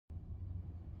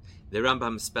The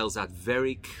Rambam spells out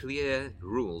very clear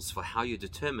rules for how you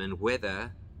determine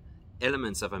whether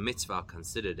elements of a mitzvah are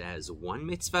considered as one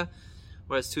mitzvah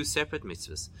or as two separate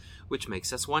mitzvahs, which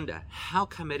makes us wonder, how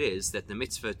come it is that the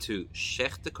mitzvah to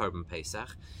shech the Korban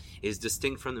Pesach is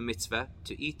distinct from the mitzvah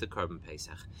to eat the Korban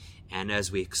Pesach? And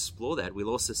as we explore that, we'll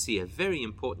also see a very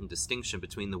important distinction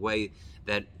between the way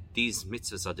that these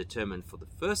mitzvahs are determined for the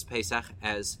first Pesach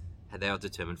as they are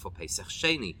determined for Pesach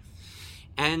Sheni.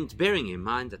 And bearing in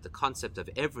mind that the concept of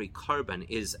every Korban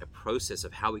is a process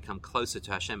of how we come closer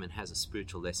to Hashem and has a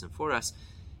spiritual lesson for us,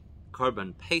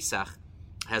 Korban Pesach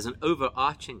has an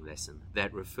overarching lesson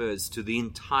that refers to the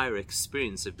entire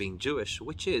experience of being Jewish,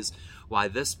 which is why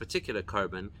this particular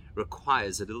Korban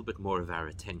requires a little bit more of our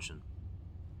attention.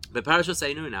 The parasha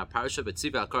Seinu, in our parasha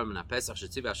B'tziva Korban HaPesach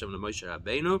Shetziva Hashem LeMoshe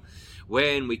Rabbeinu,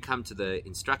 when we come to the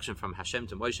instruction from Hashem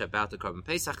to Moshe about the Korban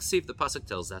Pesach, Siv, the pasuk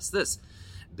tells us this: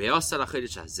 Be'osar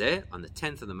HaChodesh Hazeh, on the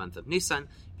 10th of the month of Nisan,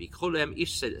 V'yichulem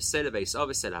ish selev esav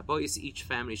v'sel habois, each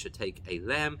family should take a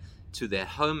lamb to their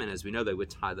home, and as we know, they would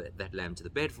tie that lamb to the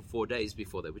bed for 4 days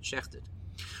before they would shecht it.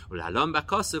 Later on, the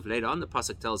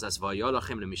pasuk tells us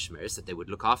that they would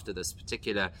look after this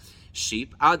particular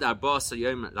sheep till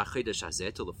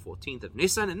the 14th of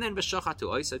Nisan, and then then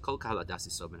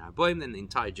the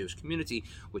entire Jewish community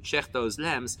would shecht those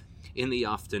lambs in the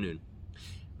afternoon.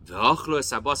 In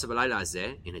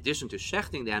addition to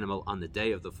shechting the animal on the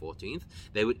day of the 14th,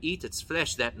 they would eat its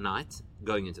flesh that night,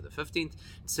 going into the 15th.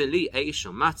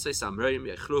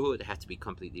 It had to be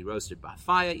completely roasted by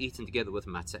fire, eaten together with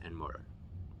matzah and moror.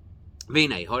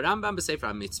 When the Rambam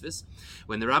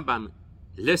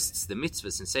lists the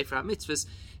mitzvahs in Sefer HaMitzvahs,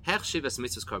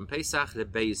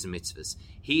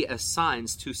 he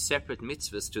assigns two separate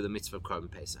mitzvahs to the mitzvah of Korban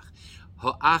Pesach.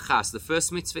 The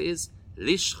first mitzvah is to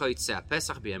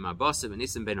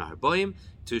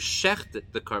shecht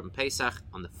the Korban Pesach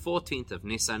on the 14th of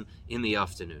Nisan in the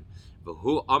afternoon.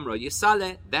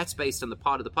 That's based on the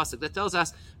part of the pasuk that tells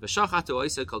us that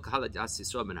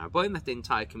the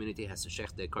entire community has to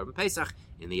shecht their Korban Pesach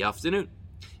in the afternoon.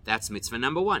 That's mitzvah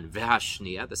number one.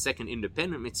 The second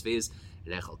independent mitzvah is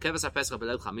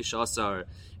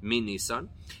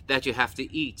that you have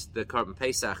to eat the Korban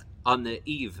Pesach on the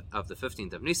eve of the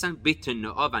 15th of Nisan, with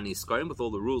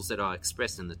all the rules that are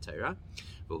expressed in the Torah.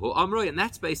 And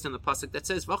that's based on the pasuk that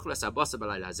says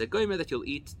that you'll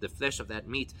eat the flesh of that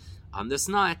meat on this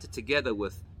night together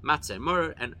with matzah and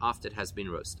moror, and after it has been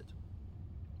roasted.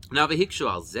 Now, various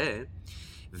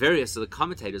of the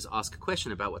commentators ask a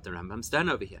question about what the Rambam's done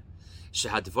over here. The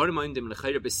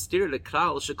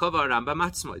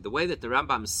way that the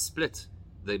Rambam split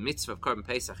the mitzvah of Korban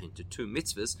Pesach into two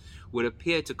mitzvahs would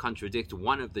appear to contradict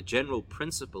one of the general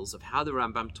principles of how the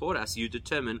Rambam taught us you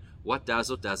determine what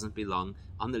does or doesn't belong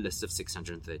on the list of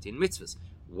 613 mitzvahs.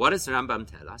 What does the Rambam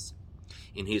tell us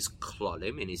in his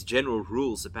klolim, in his general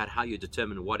rules about how you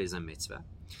determine what is a mitzvah?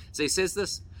 So he says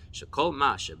this: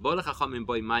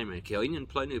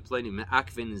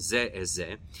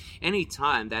 any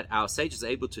time that our sages are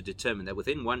able to determine that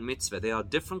within one mitzvah there are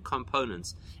different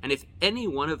components, and if any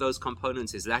one of those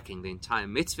components is lacking, the entire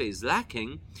mitzvah is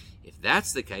lacking. If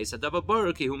that's the case, then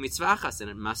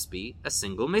it must be a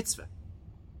single mitzvah.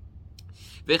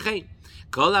 Likewise,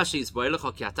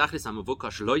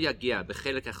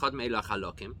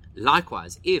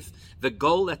 if the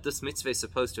goal that this mitzvah is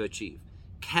supposed to achieve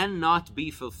cannot be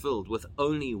fulfilled with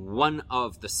only one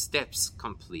of the steps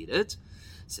completed,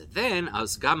 so then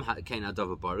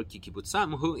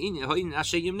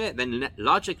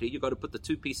logically you've got to put the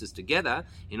two pieces together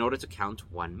in order to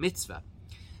count one mitzvah.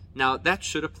 Now that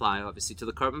should apply obviously to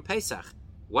the Korban Pesach.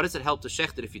 What does it help to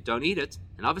shecht it if you don't eat it?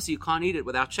 And obviously you can't eat it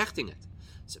without shechting it.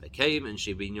 So they came and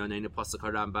she bin yonein pasuk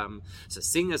Rambam. So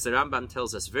seeing as the Rambam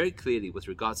tells us very clearly with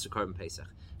regards to Korban Pesach,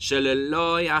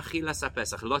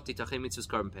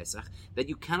 that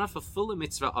you cannot fulfill the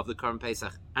mitzvah of the Korban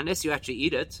Pesach unless you actually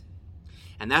eat it.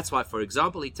 And that's why, for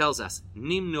example, he tells us,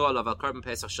 let's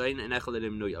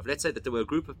say that there were a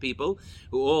group of people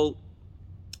who all,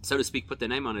 so to speak, put their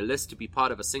name on a list to be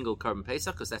part of a single Korban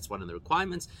Pesach, because that's one of the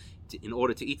requirements. In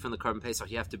order to eat from the Korban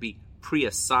Pesach, you have to be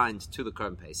pre-assigned to the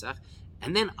Korban Pesach.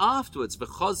 And then afterwards, and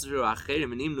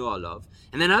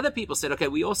then other people said, okay,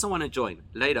 we also want to join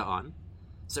later on.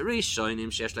 So the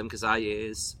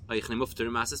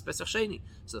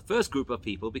first group of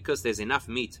people, because there's enough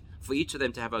meat for each of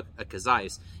them to have a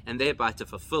kazayis, and thereby to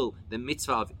fulfill the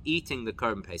mitzvah of eating the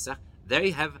Korban Pesach, they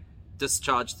have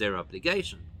discharged their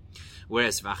obligation.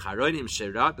 Whereas whereas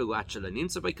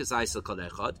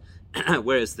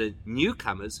the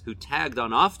newcomers who tagged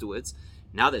on afterwards,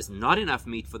 now there's not enough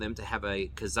meat for them to have a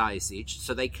kazayis each,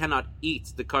 so they cannot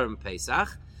eat the Korban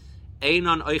Pesach.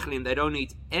 Einon oichlin, they don't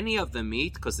eat any of the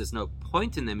meat because there's no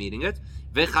point in them eating it.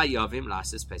 V'chayavim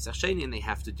lasis Pesach Sheni, and they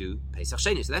have to do Pesach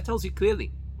Sheni. So that tells you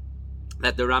clearly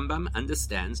that the Rambam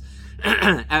understands,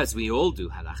 as we all do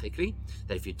halachically,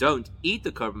 that if you don't eat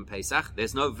the Korban Pesach,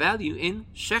 there's no value in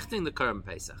shechting the Korban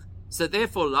Pesach. So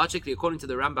therefore, logically, according to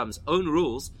the Rambam's own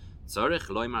rules,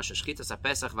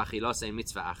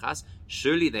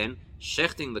 surely then,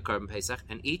 shechting the Korban Pesach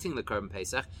and eating the Korban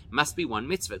Pesach must be one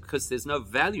mitzvah, because there's no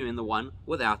value in the one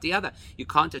without the other. You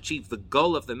can't achieve the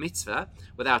goal of the mitzvah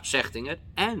without shechting it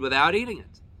and without eating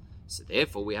it. So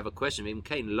therefore, we have a question. Why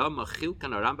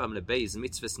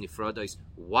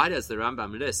does the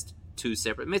Rambam list two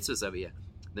separate mitzvahs over here?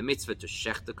 The mitzvah to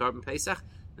shech the Korban Pesach,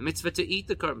 the mitzvah to eat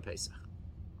the Korban Pesach.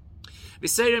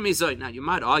 Now, you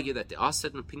might argue that there are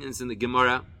certain opinions in the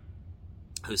Gemara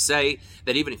who say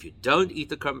that even if you don't eat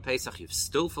the Korban Pesach, you've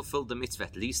still fulfilled the mitzvah,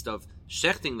 at least of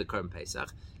shechting the Korban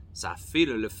Pesach.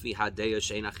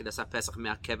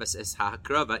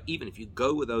 Even if you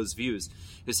go with those views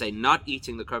who say not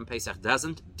eating the Korban Pesach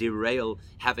doesn't derail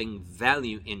having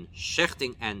value in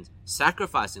shechting and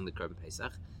sacrificing the Korban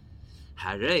Pesach,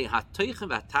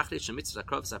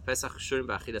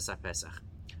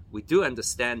 we do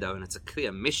understand, though, and it's a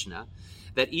clear Mishnah,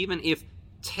 that even if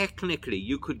technically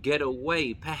you could get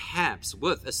away perhaps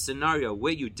with a scenario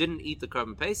where you didn't eat the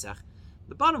Korban Pesach,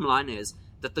 the bottom line is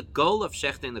that the goal of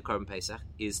shechting the Korban Pesach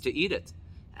is to eat it.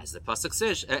 As the Pasuk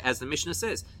says, as the Mishnah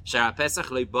says, that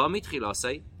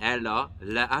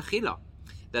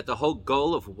the whole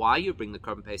goal of why you bring the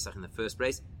Korban Pesach in the first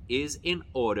place is in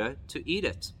order to eat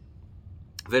it.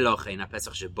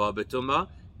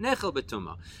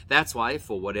 That's why,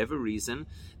 for whatever reason,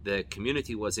 the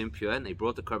community was impure and they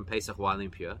brought the Korban Pesach while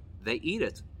impure, they eat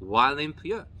it while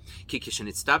impure. Because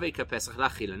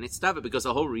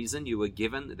the whole reason you were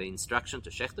given the instruction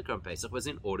to shech the Korban Pesach was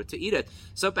in order to eat it.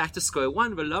 So back to square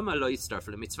one, why does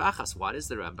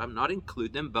the Rambam not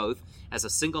include them both as a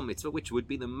single mitzvah, which would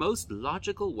be the most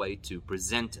logical way to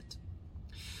present it?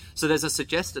 So there's a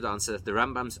suggested answer that the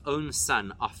Rambam's own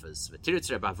son offers. He gives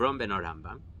a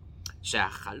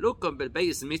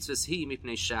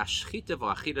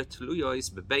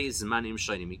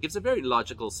very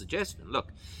logical suggestion.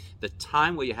 Look, the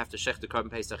time where you have to shech the Korban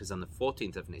Pesach is on the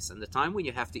 14th of Nisan. The time when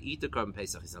you have to eat the Korban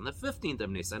Pesach is on the 15th of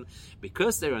Nisan.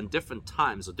 Because they're on different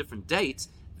times or different dates,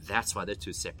 that's why they're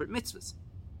two separate mitzvahs.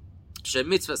 You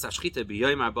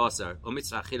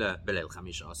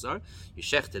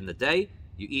shecht in the day,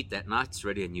 you eat that night, it's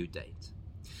already a new date.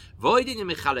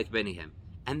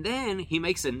 And then he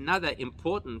makes another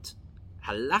important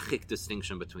halachic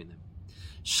distinction between them.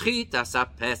 Shechting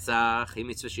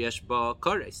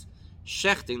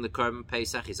the Korban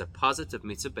Pesach is a positive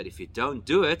mitzvah, but if you don't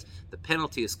do it, the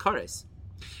penalty is kores.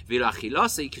 Whereas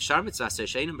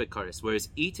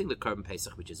eating the Korban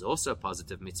Pesach, which is also a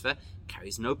positive mitzvah,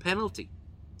 carries no penalty.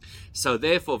 So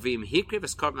therefore, so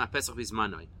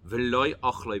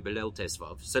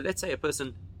let's say a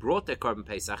person brought their Korban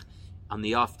Pesach on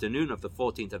the afternoon of the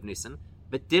 14th of Nisan,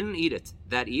 but didn't eat it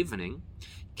that evening,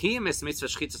 then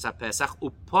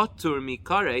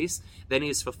he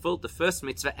has fulfilled the first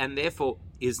mitzvah and therefore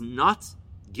is not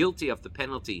guilty of the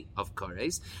penalty of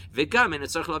kores,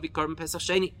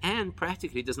 and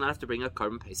practically does not have to bring a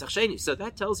Korban Pesach Sheni. So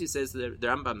that tells you, says the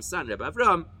Rambam's son, Rebbe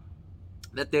Avram,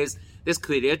 that there's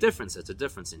clearly a difference. There's a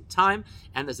difference in time,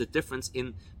 and there's a difference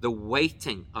in the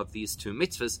weighting of these two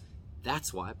mitzvahs.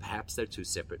 That's why perhaps they're two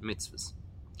separate mitzvahs.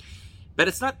 But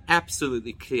it's not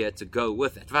absolutely clear to go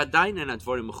with it.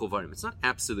 It's not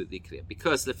absolutely clear,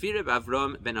 because Lefi Rebbe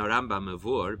Avram ben Arambam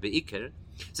Mavur be'ikr.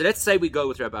 So let's say we go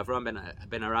with Rebbe Avram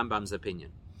ben Arambam's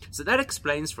opinion. So that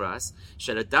explains for us,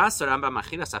 so it tells us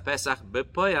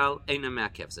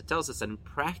that in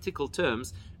practical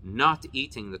terms, not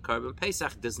eating the Korban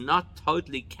Pesach does not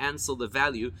totally cancel the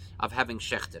value of having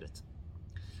shechted it.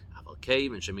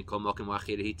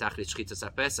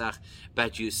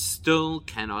 But you still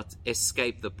cannot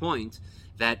escape the point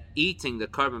that eating the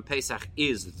Korban Pesach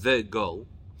is the goal.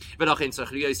 Which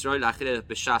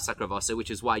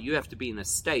is why you have to be in a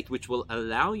state which will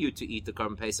allow you to eat the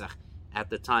Korban Pesach at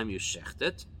the time you shecht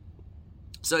it.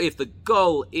 So if the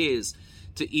goal is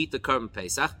to eat the Korban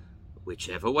Pesach,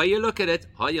 whichever way you look at it,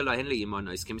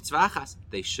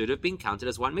 they should have been counted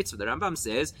as one mitzvah. The Rambam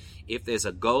says, if there's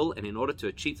a goal, and in order to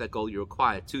achieve that goal you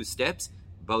require two steps,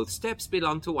 both steps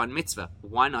belong to one mitzvah.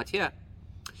 Why not here?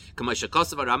 Look at the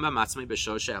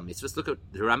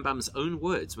Rambam's own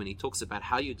words when he talks about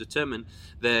how you determine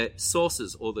the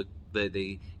sources or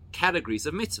the categories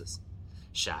of mitzvahs.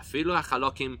 He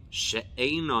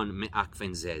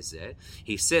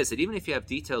says that even if you have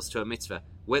details to a mitzvah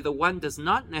where the one does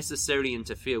not necessarily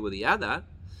interfere with the other,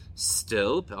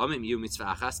 still,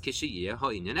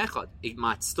 it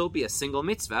might still be a single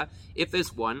mitzvah if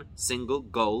there's one single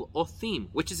goal or theme,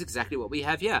 which is exactly what we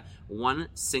have here. One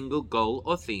single goal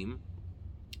or theme,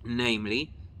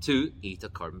 namely to eat a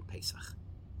Korban Pesach.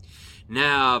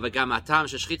 Now, and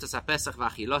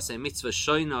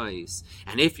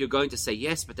if you're going to say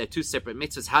yes, but they're two separate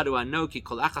mitzvahs, how do I know?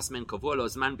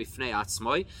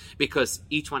 Because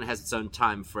each one has its own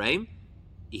time frame.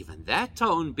 Even that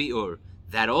tone biur,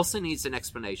 that also needs an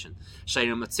explanation.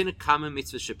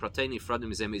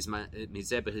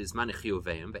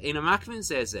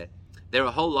 There are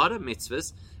a whole lot of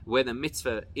mitzvahs where the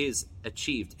mitzvah is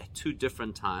achieved at two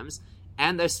different times,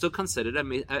 and they're still considered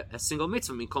a single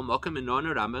mitzvah. The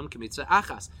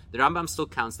Rambam still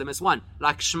counts them as one.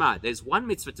 Like Shema, there's one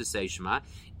mitzvah to say Shema,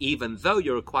 even though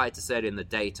you're required to say it in the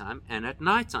daytime and at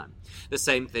nighttime. The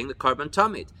same thing, the Korban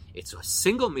Tamid. It's a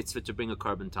single mitzvah to bring a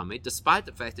Korban Tamid, despite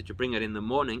the fact that you bring it in the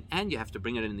morning and you have to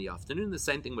bring it in the afternoon. The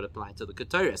same thing would apply to the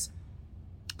Keturos.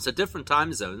 So different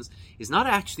time zones is not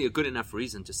actually a good enough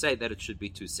reason to say that it should be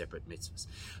two separate mitzvahs.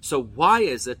 So why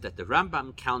is it that the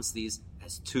Rambam counts these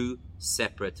as two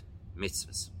separate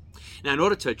mitzvahs? Now, in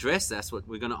order to address this, what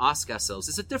we're going to ask ourselves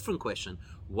is a different question.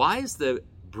 Why is the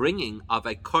bringing of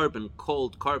a korban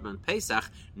called Korban Pesach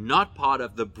not part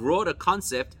of the broader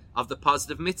concept of the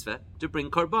positive mitzvah to bring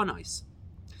korbanos?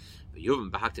 We'll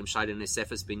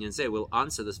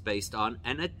answer this based on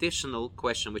an additional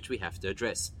question which we have to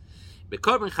address.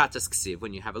 Bekorban chatas ksiv,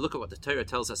 when you have a look at what the Torah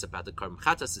tells us about the korban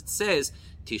chatas, it says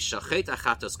tishachet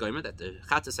achatas gomer, that the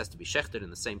chatas has to be shechted in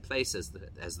the same place as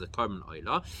the korban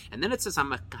oila, and then it says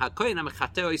hakohen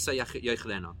amechateo isa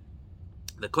yochleno.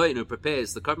 The kohen who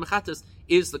prepares the korban chatas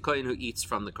is the kohen who eats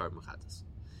from the korban chatas.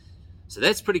 So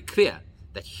that's pretty clear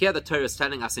that here the Torah is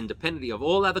telling us, independently of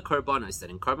all other korbanos, that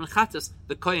in korban chatas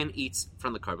the kohen eats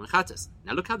from the korban chatas.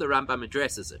 Now look how the Rambam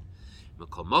addresses it. The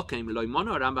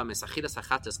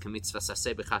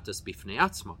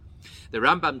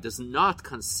Rambam does not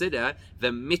consider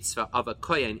the mitzvah of a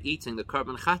kohen eating the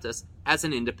korban chatas as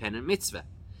an independent mitzvah.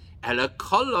 The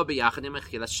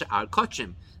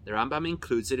Rambam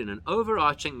includes it in an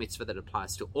overarching mitzvah that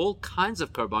applies to all kinds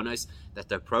of korbanos, that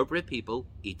the appropriate people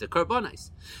eat the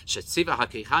korbanos.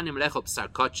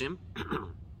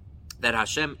 That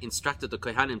Hashem instructed the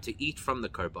Kohanim to eat from the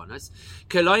korbanos.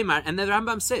 And the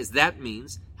Rambam says that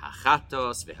means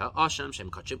hachatos v'ha'asham shem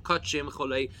kochim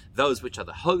cholei, those which are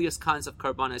the holiest kinds of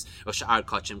korbanos, or sha'ar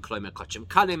kochim kloimer kochim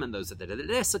kalim, and those are the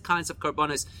lesser kinds of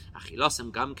korbanos.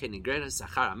 Achilosem gam ken nigreres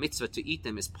achar, a mitzvah to eat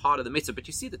them is part of the mitzvah. But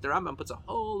you see that the Rambam puts a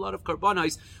whole lot of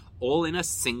korbanos all in a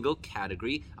single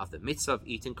category of the mitzvah of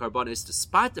eating korbanos,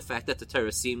 despite the fact that the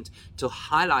Torah seemed to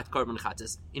highlight korban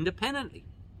chatas independently.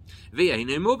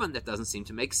 That doesn't seem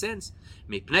to make sense.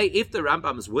 If the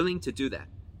Rambam is willing to do that,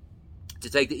 to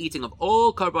take the eating of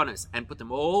all korbanos and put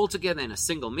them all together in a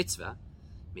single mitzvah,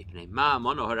 why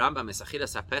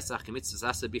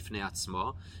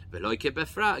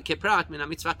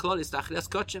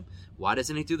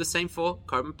doesn't he do the same for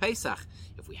Korban Pesach?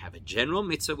 If we have a general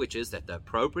mitzvah, which is that the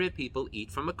appropriate people eat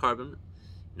from a korban,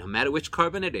 no matter which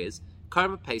korban it is,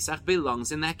 Korban Pesach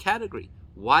belongs in that category.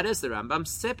 Why does the Rambam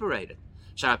separate it?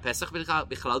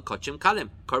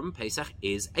 Korban Pesach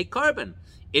is a korban.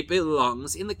 It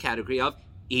belongs in the category of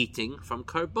eating from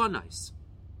korbanos.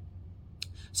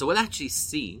 So we'll actually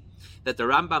see that the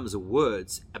Rambam's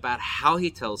words about how he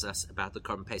tells us about the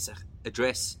Korban Pesach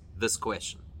address this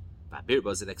question.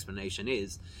 The explanation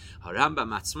is, the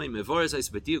Rambam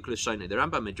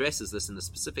addresses this in the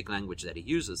specific language that he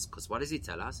uses, because what does he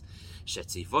tell us?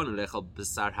 That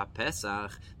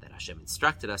Hashem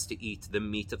instructed us to eat the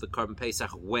meat of the Korban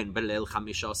Pesach when Belel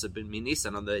Chamishasa bin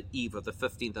Nisan, on the eve of the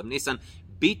 15th of Nisan,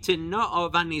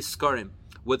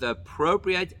 with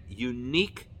appropriate,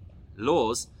 unique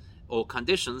laws or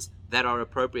conditions that are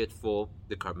appropriate for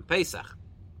the Korban Pesach.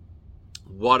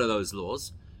 What are those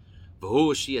laws?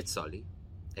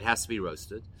 It has to be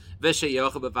roasted. That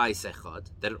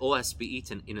it all has to be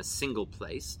eaten in a single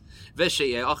place. And has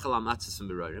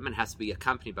to be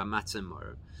accompanied by matzah and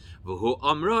maror.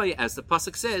 As the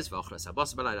pasuk says, as the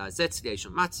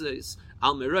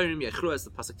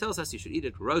pasuk tells us, you should eat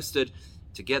it roasted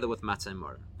together with matzah and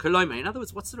maror. In other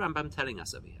words, what's the Rambam telling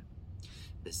us over here?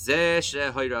 The fact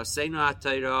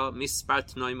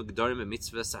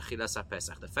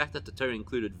that the Torah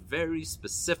included very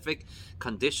specific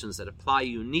conditions that apply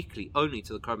uniquely only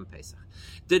to the Korban Pesach.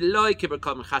 Not like the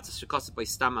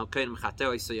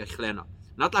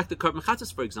Korban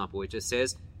Chatas, for example, which it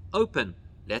says, open.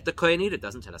 Let the Kohen eat it.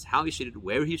 Doesn't tell us how he should eat it,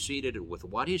 where he should eat it, with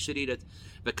what he should eat it.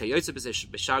 But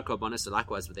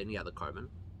likewise with any other carbon.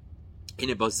 In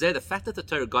a bozeh, the fact that the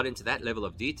Torah got into that level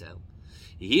of detail,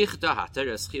 the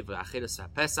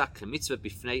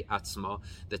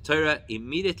Torah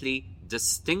immediately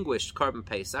distinguished Korban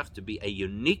Pesach to be a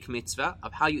unique mitzvah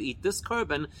of how you eat this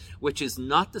korban, which is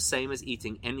not the same as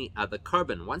eating any other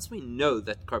korban. Once we know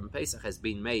that Korban Pesach has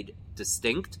been made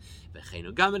distinct,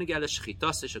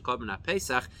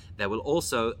 that will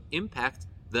also impact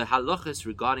the halachas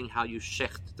regarding how you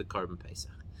shecht the Korban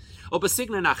Pesach.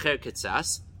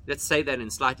 Let's say that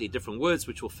in slightly different words,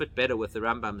 which will fit better with the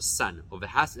Rambam's son. Rav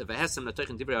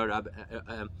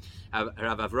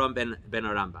Avram ben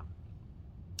Rambam.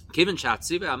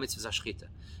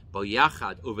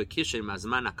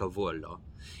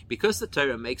 Because the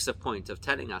Torah makes a point of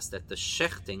telling us that the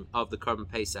shechting of the Korban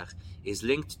Pesach is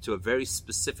linked to a very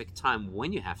specific time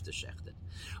when you have to shecht it.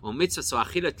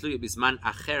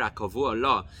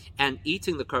 And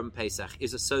eating the Korban Pesach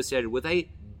is associated with a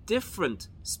different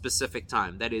specific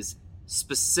time, that is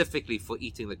specifically for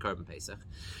eating the Korban Pesach.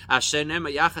 And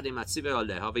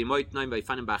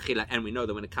we know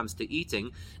that when it comes to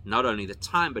eating, not only the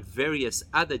time, but various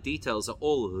other details are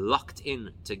all locked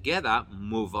in together.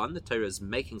 Move on, the Torah is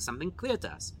making something clear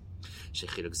to us.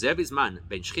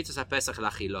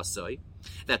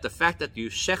 That the fact that you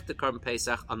shecht the Korban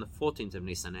Pesach on the 14th of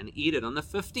Nisan and eat it on the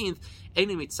 15th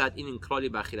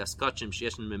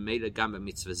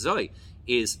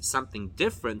is something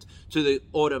different to the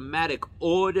automatic,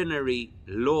 ordinary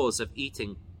laws of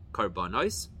eating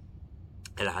korbanos,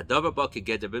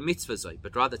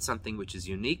 but rather it's something which is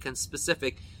unique and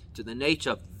specific to the nature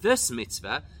of this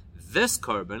mitzvah, this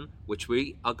korban, which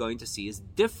we are going to see is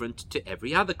different to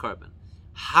every other korban.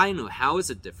 Hainu, how is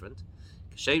it different?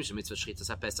 Just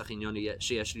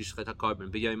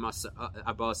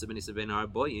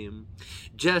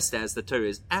as the Torah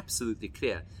is absolutely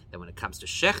clear that when it comes to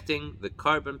shechting the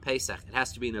Korban Pesach, it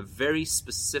has to be in a very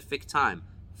specific time,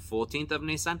 14th of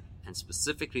Nisan, and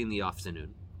specifically in the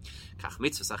afternoon.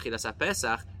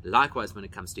 Likewise, when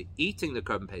it comes to eating the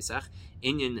Korban Pesach,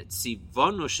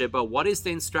 what is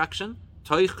the instruction?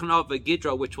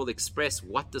 Which will express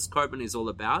what this korban is all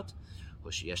about.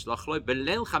 That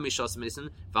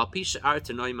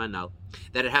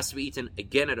it has to be eaten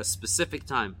again at a specific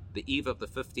time, the eve of the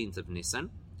 15th of Nisan,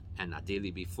 and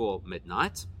ideally before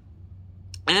midnight.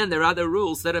 And there are other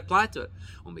rules that apply to it.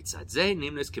 The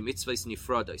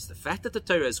fact that the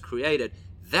Torah has created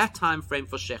that time frame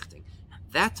for shechting,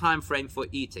 that time frame for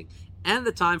eating, and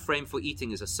the time frame for eating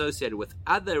is associated with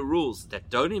other rules that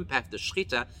don't impact the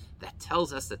shechita, that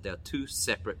tells us that there are two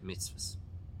separate mitzvahs.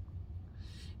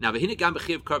 Now, we know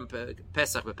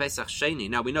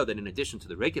that in addition to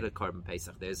the regular Korban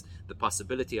Pesach, there's the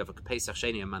possibility of a Pesach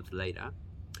Sheni a month later.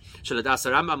 And the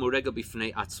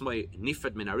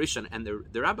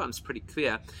Rambam is pretty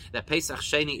clear that Pesach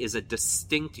Sheni is a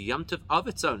distinct Yom Tov of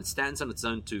its own. It stands on its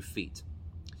own 2 feet.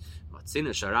 You'll see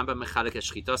that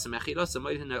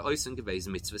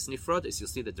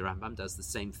the Rambam does the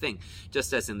same thing.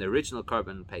 Just as in the original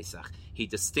Korban Pesach, he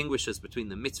distinguishes between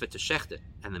the mitzvah to shecht it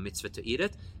and the mitzvah to eat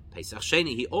it. Pesach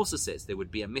Sheni, he also says there would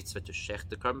be a mitzvah to shecht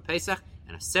the Korban Pesach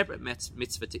and a separate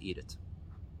mitzvah to eat it.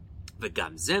 It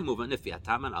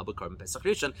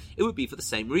would be for the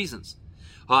same reasons.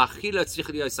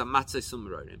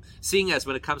 Seeing as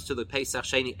when it comes to the Pesach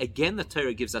Sheni, again the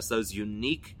Torah gives us those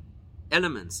unique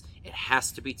elements. It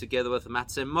has to be together with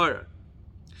matzah and maror.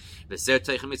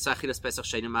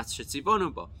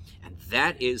 And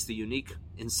that is the unique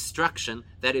instruction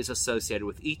that is associated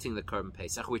with eating the Korban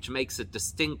Pesach, which makes it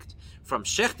distinct from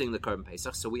shechting the Korban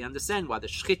Pesach, so we understand why the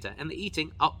shechita and the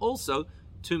eating are also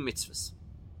 2 mitzvahs.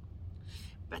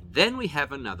 But then we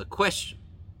have another question.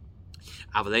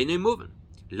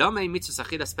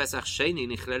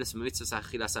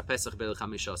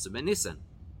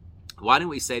 Why don't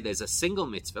we say there's a single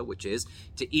mitzvah, which is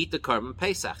to eat the Korban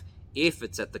Pesach? If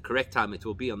it's at the correct time, it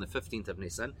will be on the 15th of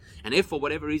Nisan. And if for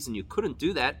whatever reason you couldn't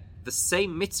do that, the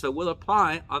same mitzvah will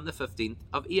apply on the 15th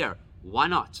of Iyar. Why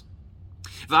not?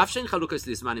 Now you're going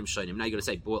to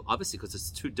say, well, obviously because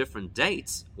it's 2 different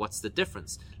dates, what's the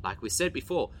difference? Like we said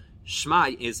before,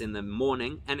 Shema is in the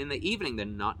morning and in the evening. They're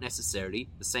not necessarily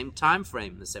the same time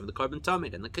frame, the same with the Korban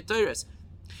Tamid and the Keturos.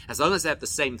 As long as they have the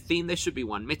same theme, there should be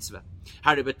one mitzvah.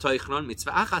 And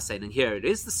here it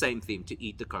is the same theme, to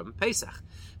eat the Korban Pesach.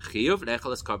 And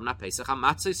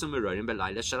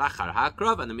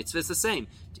the mitzvah is the same,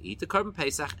 to eat the Korban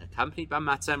Pesach accompanied by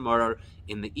matzah and maror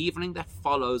in the evening that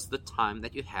follows the time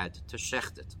that you had to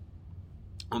shecht it.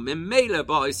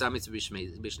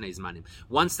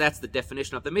 Once that's the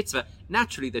definition of the mitzvah,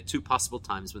 naturally there are two possible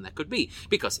times when that could be.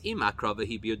 Because if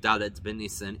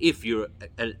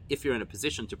you're in a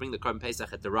position to bring the Korban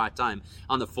Pesach at the right time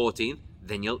on the 14th,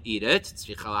 then you'll eat it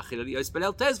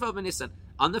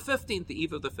on the 15th, the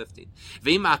eve of the 15th.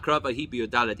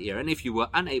 And if you were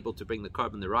unable to bring the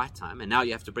Korban the right time, and now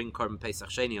you have to bring Korban Pesach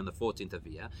Sheni on the 14th of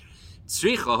Iyar,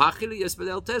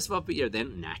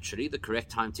 then naturally the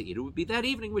correct time to eat it would be that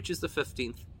evening, which is the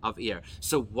 15th of Iyar.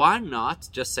 So why not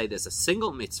just say there's a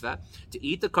single mitzvah to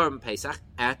eat the Korban Pesach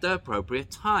at the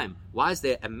appropriate time? Why is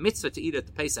there a mitzvah to eat at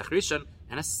the Pesach Rishon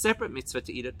and a separate mitzvah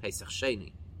to eat at Pesach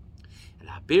Sheni?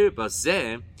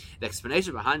 The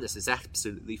explanation behind this is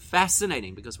absolutely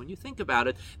fascinating, because when you think about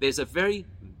it, there's a very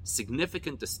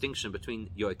significant distinction between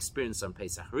your experience on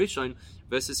Pesach Rishon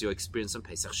versus your experience on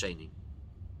Pesach Sheni.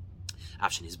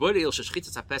 As we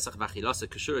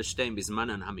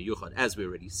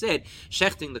already said,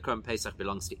 shechting the Korban Pesach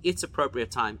belongs to its appropriate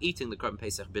time, eating the Korban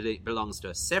Pesach belongs to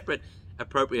a separate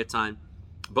appropriate time,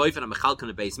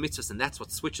 and that's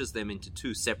what switches them into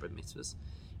two separate mitzvahs.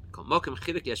 However,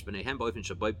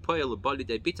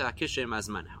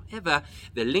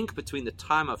 the link between the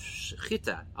time of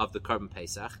shechita of the Korban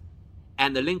Pesach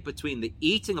and the link between the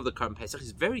eating of the Korban Pesach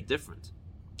is very different.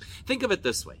 Think of it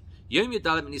this way. What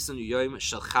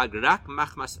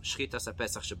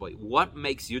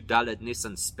makes Yud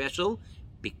Nisan special?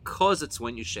 Because it's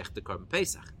when you shech the Korban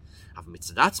Pesach.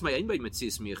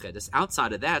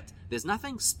 Outside of that, there's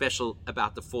nothing special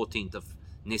about the 14th of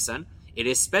Nisan. It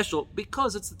is special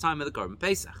because it's the time of the Korban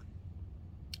Pesach.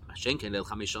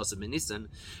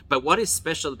 But what is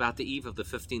special about the eve of the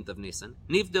 15th of Nisan?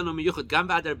 It's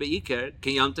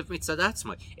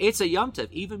a Yom Tov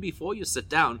even before you sit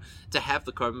down to have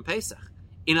the Korban Pesach.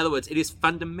 In other words, it is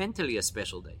fundamentally a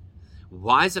special day.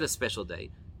 Why is it a special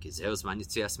day? Because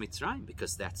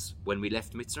that's when we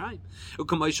left Mitzrayim.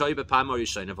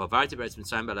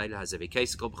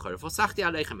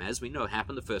 As we know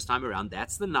happened the first time around,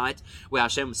 that's the night where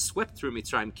Hashem swept through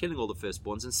Mitzrayim, killing all the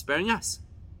firstborns and sparing us.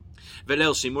 And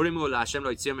it's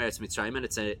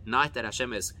a night that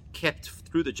Hashem has kept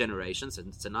through the generations, and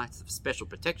it's a night of special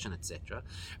protection, etc.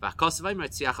 And as the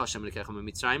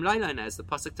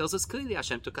pasuk tells us clearly,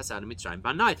 Hashem took us out of Mitzrayim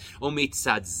by night.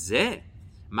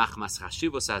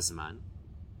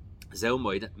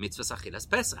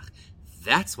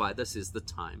 That's why this is the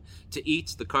time to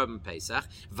eat the Korban Pesach,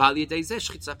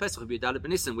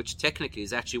 which technically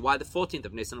is actually why the 14th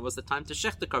of Nisan was the time to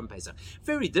shech the Korban Pesach.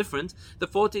 Very different. The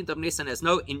 14th of Nisan has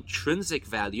no intrinsic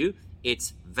value.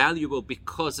 It's valuable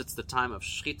because it's the time of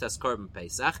Shchitas Korban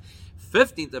Pesach.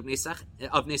 15th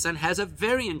of Nisan has a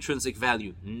very intrinsic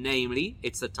value. Namely,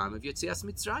 it's the time of Yetzias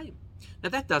Mitzrayim. Now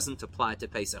that doesn't apply to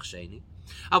Pesach Sheni.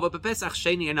 But Pesach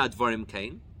Sheni and Advorim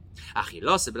Kain.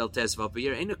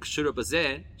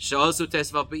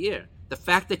 The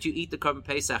fact that you eat the Korban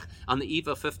Pesach on the eve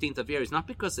of 15th of Iyar is not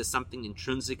because there's something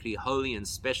intrinsically holy and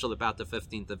special about the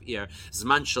 15th of Iyar,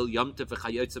 Zman Shel Yom Tov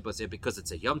v'chayotze b'zeh, because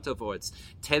it's a Yom Tov or it's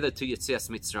tethered to Yetzias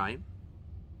Mitzrayim.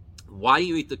 Why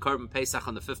you eat the Korban Pesach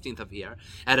on the 15th of Iyar?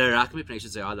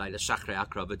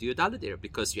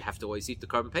 Because you have to always eat the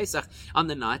Korban Pesach on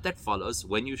the night that follows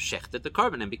when you shechted the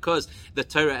Korban. And because the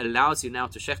Torah allows you now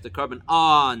to shech the Korban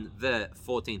on the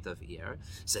 14th of Iyar,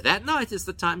 so that night is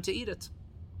the time to eat it.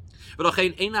 So that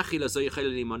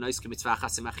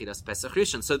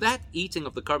eating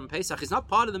of the Korban Pesach is not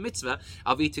part of the mitzvah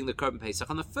of eating the Korban Pesach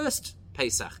on the first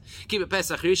Pesach.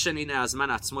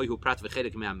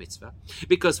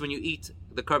 Because when you eat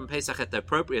the Korban Pesach at the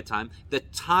appropriate time, the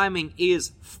timing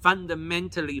is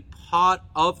fundamentally part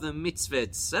of the mitzvah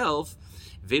itself.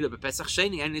 Whereas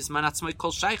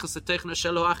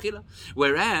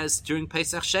during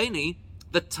Pesach Sheni,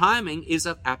 the timing is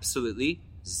of absolutely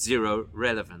zero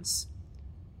relevance.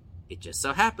 It just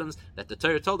so happens that the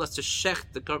Torah told us to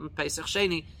shech the Korban Pesach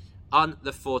Sheni on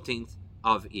the 14th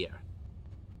of Iyar.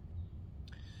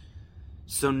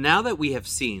 So now that we have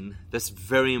seen this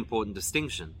very important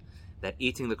distinction, that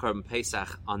eating the Korban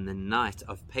Pesach on the night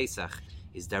of Pesach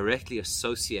is directly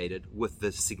associated with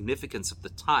the significance of the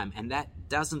time, and that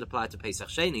doesn't apply to Pesach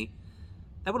Sheni,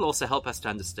 that will also help us to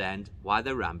understand why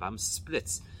the Rambam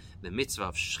splits the mitzvah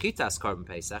of Shchitas Korban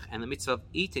Pesach and the mitzvah of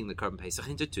eating the Korban Pesach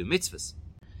into two mitzvahs.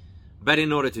 But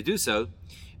in order to do so,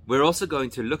 we're also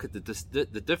going to look at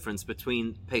the difference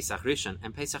between Pesach Rishon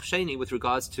and Pesach Sheni with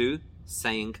regards to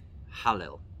saying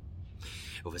Hallel.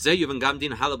 We're going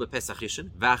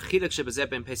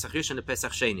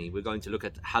to look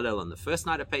at Hallel on the first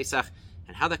night of Pesach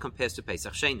and how that compares to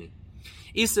Pesach Sheni.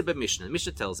 Isa b'Mishnah. The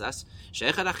Mishnah tells us,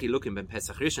 She'echad achilukim ben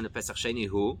Pesach Rishon and Pesach Sheni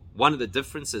hu. One of the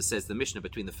differences, says the Mishnah,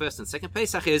 between the first and second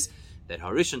Pesach is that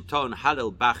Harishon ton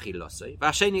halal b'achilosoi,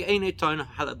 v'Hasheni einei ton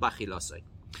halal b'achilosoi.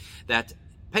 That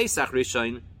Pesach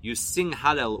Rishon, you sing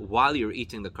Hallel while you're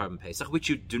eating the Korban Pesach, which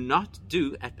you do not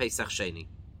do at Pesach Sheni.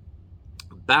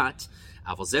 But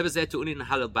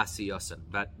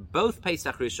both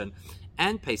Pesach Rishon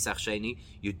and Pesach Sheni,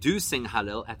 you do sing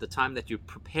Hallel at the time that you're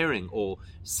preparing or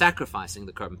sacrificing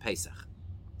the Korban Pesach.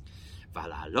 So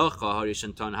now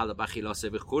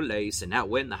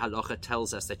when the halacha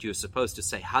tells us that you're supposed to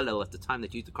say Hallel at the time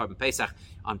that you eat the Korban Pesach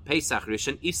on Pesach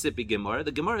Rishon,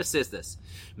 the Gemara says this.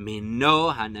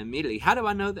 Mino hanamili. How do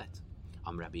I know that?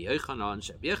 Rabbi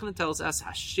Yochanan tells us,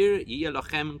 Hashir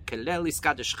yiyelochem kelel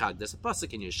iskadesh chag. There's a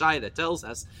pasuk in Yeshaya that tells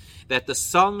us that the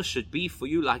song should be for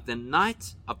you like the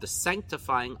night of the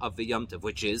sanctifying of the Yom Tov,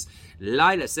 which is,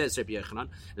 Laila, says Rabbi Yochanan,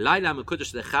 Laila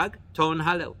mekudesh lechag ton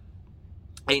Hallel.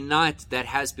 A night that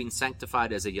has been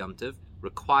sanctified as a Yom Tov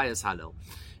requires Hallel.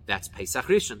 That's Pesach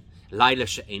Rishon. Laila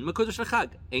she'ein mekudesh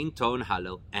lechag, ein ton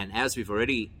Hallel. And as we've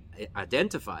already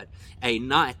identified, a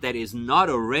night that is not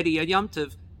already a Yom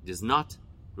Tov does not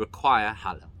require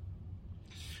Hallel.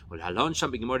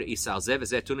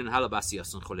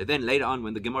 Then later on,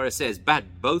 when the Gemara says,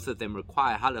 but both of them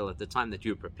require Hallel at the time that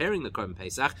you're preparing the Korban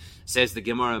Pesach, says the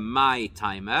Gemara, my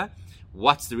timer.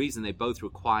 What's the reason they both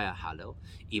require Hallel?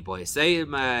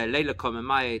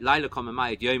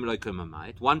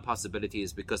 One possibility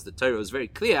is because the Torah is very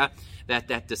clear that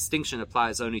that distinction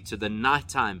applies only to the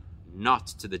nighttime, not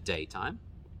to the daytime.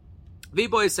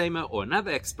 Or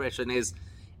another expression is,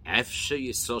 is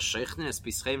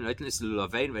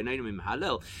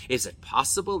it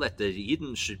possible that the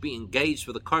Yidden should be engaged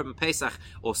with the Korban Pesach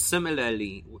or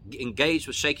similarly engaged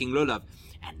with shaking lulav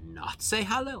and not say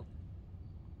Hallel?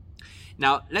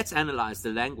 Now, let's analyze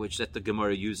the language that the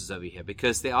Gemara uses over here,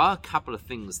 because there are a couple of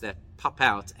things that pop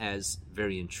out as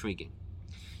very intriguing.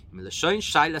 My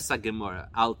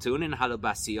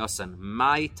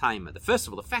timer. First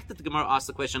of all, the fact that the Gemara asks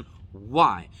the question,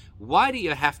 why? Why do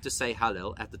you have to say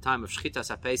Hallel at the time of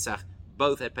Shchitas HaPesach,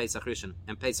 both at Pesach Rishon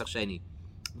and Pesach Sheni?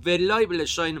 And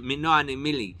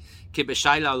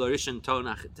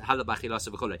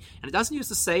it doesn't use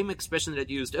the same expression that it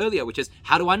used earlier, which is,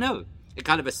 how do I know? It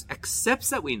kind of accepts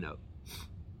that we know.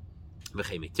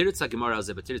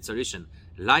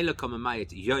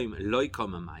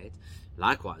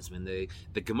 Likewise, when the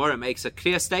Gemara makes a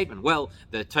clear statement, well,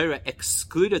 the Torah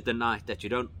excluded the night that you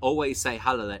don't always say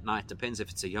Hallel at night, depends if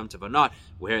it's a Yom Tov or not,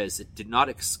 whereas it did not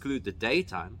exclude the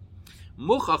daytime.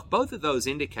 Both of those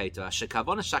indicate to us that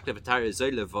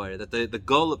the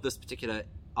goal of this particular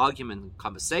argument and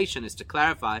conversation is to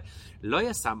clarify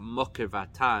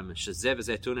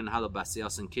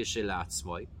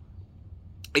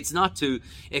it's not to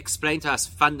explain to us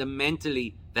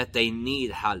fundamentally that they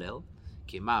need Hallel.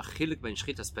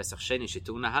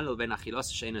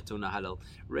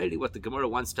 Really what the Gemara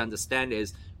wants to understand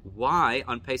is, why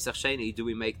on Pesach Sheni do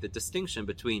we make the distinction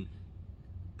between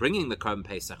bringing the Korban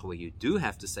Pesach where you do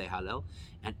have to say Hallel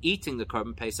and eating the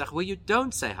Korban Pesach where you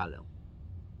don't say Hallel?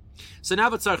 So now,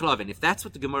 if that's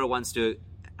what the Gemara wants to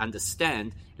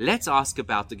understand, let's ask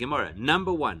about the Gemara.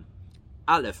 Number one,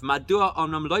 Aleph, Madua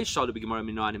onam lo yishalu b'Gemara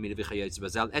minoan amina v'chayotz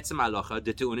bazel etzem halacha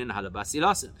detuunin halabas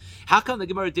ilasin. How come the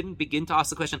Gemara didn't begin to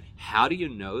ask the question, how do you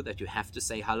know that you have to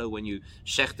say Hallel when you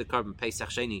shech the Korban Pesach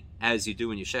Sheni, as you do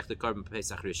when you shech the Korban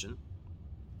Pesach Rishon?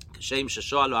 Kashem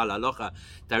sheshoalu al halacha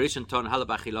darishon ton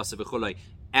halabach ilasa v'chuloi,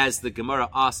 as the Gemara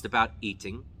asked about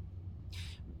eating.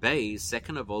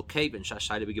 Second of all, if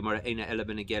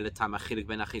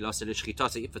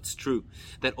it's true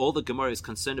that all the Gemara is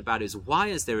concerned about is why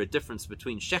is there a difference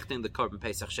between shechting the Korban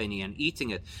Pesach Sheni and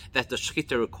eating it, that the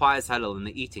shechita requires Hallel and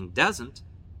the eating doesn't,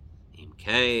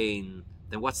 then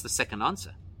what's the second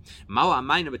answer?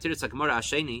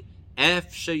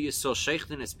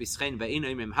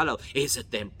 Is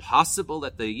it then possible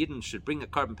that the Yidden should bring a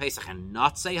Korban Pesach and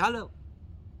not say Hallel?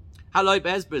 How does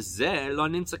that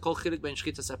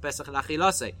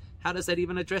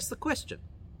even address the question?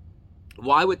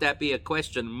 Why would that be a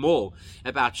question more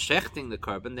about shechting the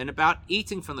korban than about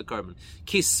eating from the korban?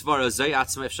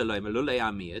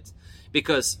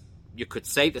 Because you could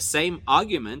say the same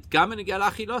argument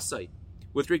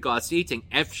with regards to eating.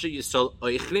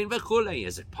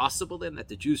 Is it possible then that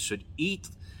the Jews should eat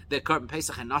their korban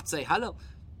Pesach and not say Hallel?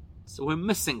 So we're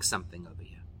missing something over here.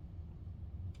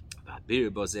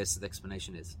 The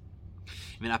explanation is,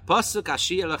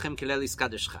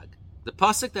 The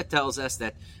pasuk that tells us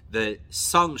that the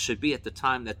song should be at the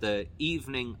time that the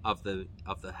evening of the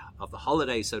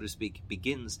holiday, so to speak,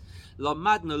 begins. So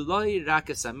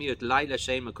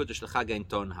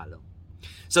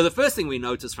the first thing we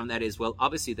notice from that is, well,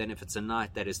 obviously then if it's a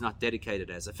night that is not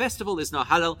dedicated as a festival, there's no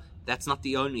Hallel. That's not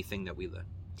the only thing that we learn.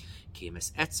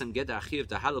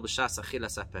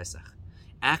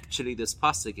 Actually, this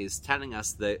pasuk is telling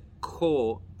us the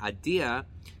core idea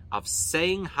of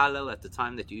saying Hallel at the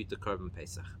time that you eat the Korban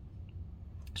Pesach.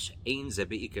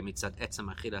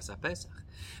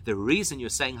 The reason you're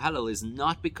saying Hallel is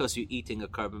not because you're eating a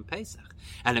Korban Pesach.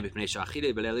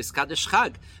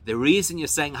 The reason you're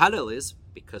saying Hallel is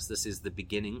because this is the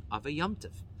beginning of a Yom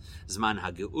Tov.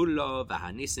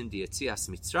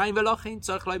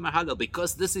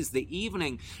 Because this is the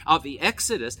evening of the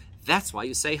Exodus, that's why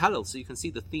you say Hallel. So you can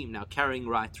see the theme now carrying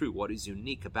right through. What is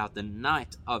unique about the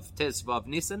night of Tezvav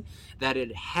Nisan, that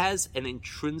it has an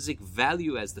intrinsic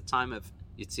value as the time of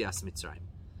Yetzias Mitzrayim.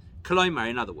 Koloimar,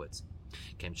 in other words,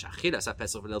 the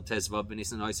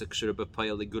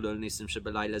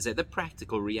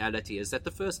practical reality is that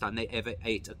the first time they ever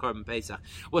ate a Korban Pesach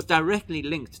was directly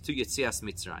linked to Yetzias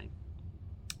Mitzrayim.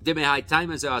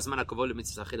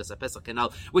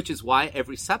 Which is why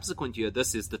every subsequent year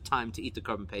this is the time to eat the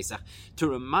Korban Pesach, to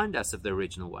remind us of the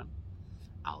original one.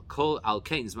 So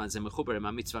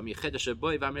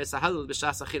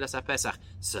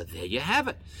there you have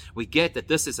it. We get that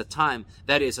this is a time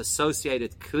that is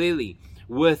associated clearly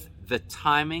with the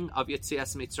timing of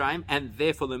Yetzias Mitzrayim, and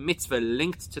therefore the mitzvah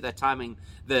linked to that timing,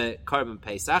 the Korban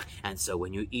Pesach. And so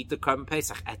when you eat the Korban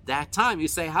Pesach at that time, you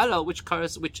say Hallel,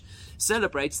 which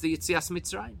celebrates the Yetzias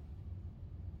Mitzrayim.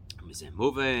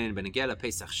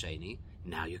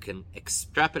 Now you can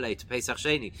extrapolate to Pesach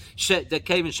Sheni.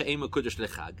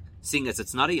 Seeing as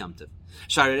it's not a Yom Tov.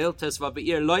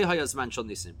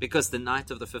 Because the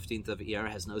night of the 15th of Iyar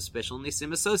has no special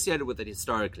Nisim associated with it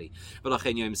historically. So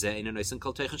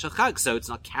it's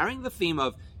not carrying the theme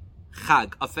of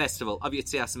Chag, a festival, of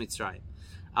Yetzias Mitzrayim.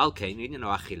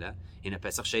 In a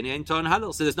Pesach Sheni ain't on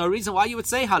Hallel. So there's no reason why you would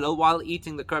say Hallel while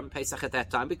eating the Korban Pesach at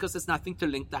that time, because there's nothing to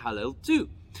link the Hallel to.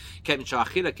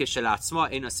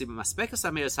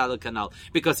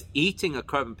 Because eating a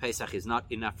Korban Pesach is not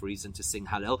enough reason to sing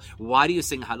Hallel. Why do you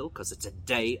sing Hallel? Because it's a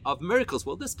day of miracles.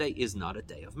 Well, this day is not a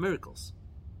day of miracles.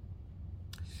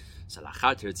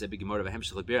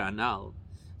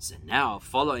 So now,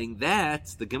 following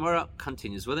that, the Gemara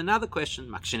continues with another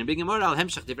question.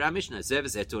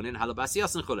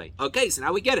 Okay, so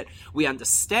now we get it. We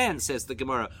understand, says the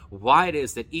Gemara, why it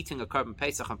is that eating a Korban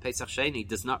Pesach on Pesach Sheni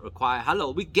does not require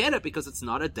Hallel. We get it because it's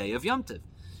not a day of Yom Tov.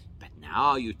 But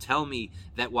now you tell me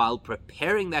that while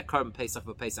preparing that Korban Pesach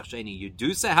for Pesach Sheni, you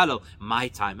do say Hallel. My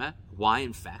timer. Why,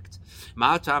 in fact?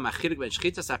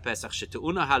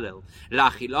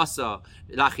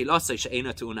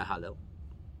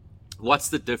 What's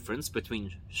the difference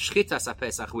between Shchitas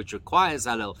HaPesach, which requires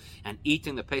Hallel, and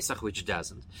eating the Pesach, which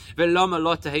doesn't?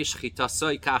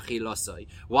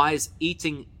 Why is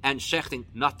eating and shechting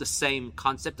not the same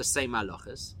concept, the same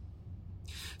halachas?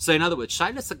 So in other words,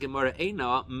 Shailas HaGemara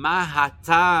Eino, Ma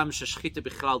hatam sheshchita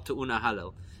bichlal te'una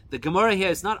Hallel. The Gemara here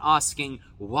is not asking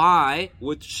why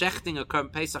would shechting a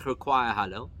Korban Pesach require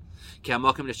Hallel. This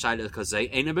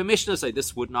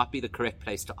would not be the correct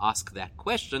place to ask that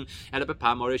question.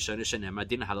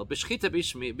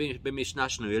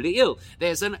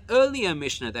 There's an earlier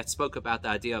Mishnah that spoke about the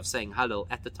idea of saying Hallel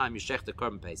at the time you shech the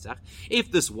Korban Pesach.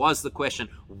 If this was the question,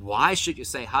 why should you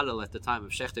say Hallel at the time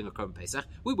of shechting a Korban Pesach,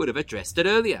 we would have addressed it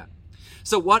earlier.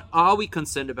 So what are we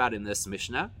concerned about in this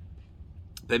Mishnah?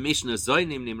 The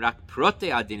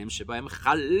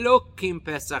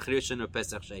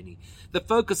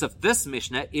focus of this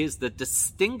Mishnah is the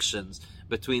distinctions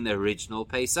between the original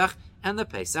Pesach and the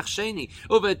Pesach Sheni.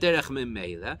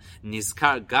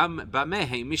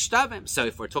 So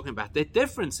if we're talking about their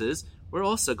differences, we're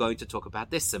also going to talk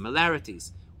about their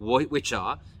similarities, which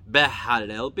are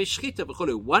Behalel b'shchita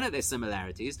v'chulu. One of their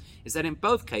similarities is that in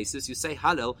both cases you say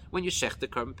Hallel when you shech the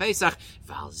Korban Pesach.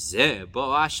 V'alzeh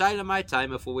bo ha'shayla my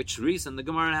time, for which reason the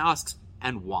Gemara asks,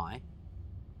 and why?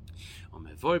 To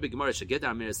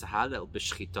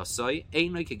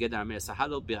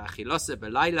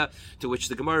which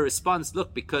the Gemara responds,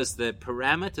 look, because the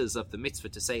parameters of the mitzvah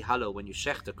to say Hallel when you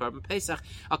shech the Korban Pesach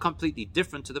are completely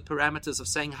different to the parameters of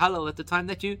saying Hallel at the time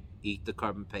that you eat the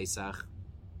Korban Pesach.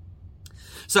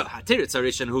 So, Hatiritz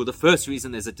Arishan, who the first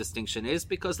reason there's a distinction is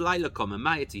because Laila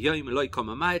Komamayit, Yom Eloi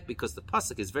Komamayit, because the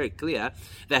pasuk is very clear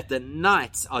that the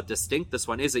nights are distinct. This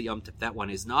one is a Yom Tov, that one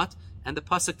is not, and the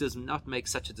pasuk does not make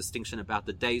such a distinction about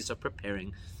the days of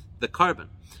preparing the carbon.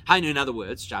 In other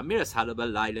words, the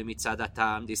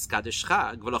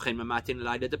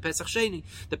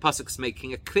pasuk is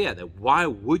making it clear that why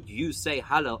would you say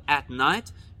Hallel at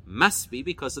night must be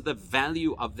because of the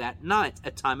value of that night,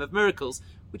 a time of miracles,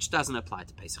 which doesn't apply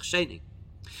to Pesach Sheni.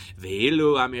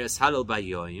 Whereas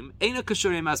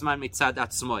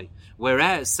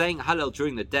saying Hallel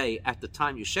during the day at the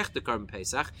time you shech the Korban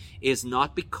Pesach is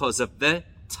not because of the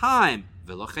time,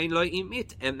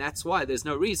 and that's why there's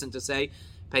no reason to say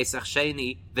Pesach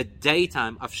Sheni, the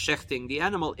daytime of shechting the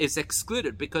animal, is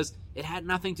excluded because it had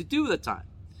nothing to do with the time.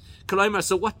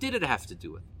 So what did it have to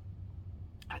do with?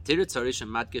 What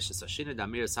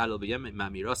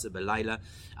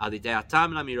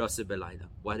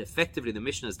effectively the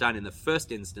Mishnah has done in the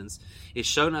first instance is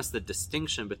shown us the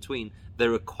distinction between the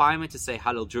requirement to say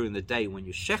Hallel during the day when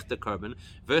you shech the korban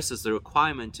versus the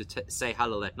requirement to say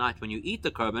Hallel at night when you eat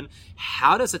the korban.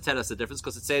 How does it tell us the difference?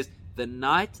 Because it says the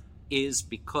night is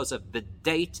because of the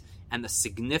date and the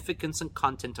significance and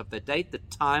content of the date, the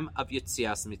time of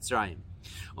Yetzias Mitzrayim.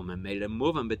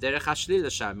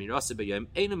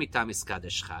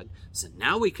 So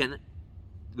now we can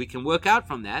work out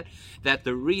from that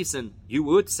the reason you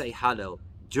would say Hallel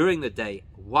during the day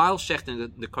while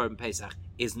shechting the Korban Pesach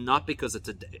is not because it's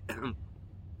a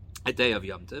day of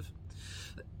Yom Tov.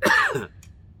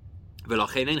 So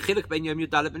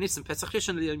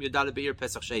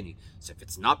if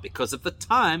it's not because of the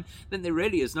time, then there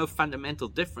really is no fundamental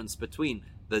difference between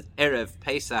the Erev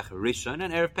Pesach Rishon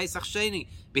and Erev Pesach Sheni,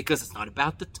 because it's not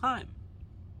about the time.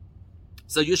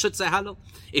 So you should say Hallel.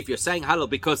 If you're saying Hallel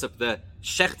because of the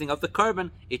shechting of the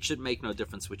korban, it should make no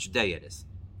difference which day it is.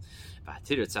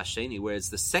 Whereas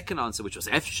the second answer, which was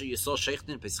is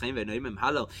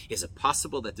it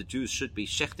possible that the Jews should be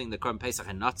shechting the Korban Pesach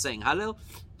and not saying Hallel?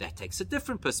 That takes a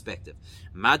different perspective.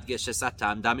 So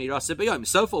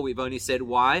far we've only said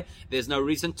why there's no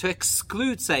reason to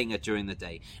exclude saying it during the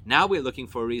day. Now we're looking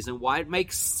for a reason why it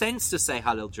makes sense to say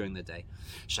Hallel during the day.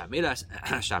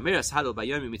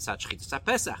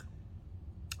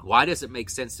 Why does it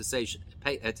make sense to say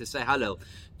Hallel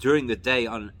during the day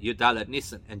on Yudalad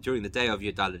Nisan and during the day of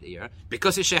Yudalad Iyar?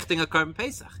 Because he's shechting a Korban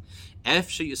Pesach. Like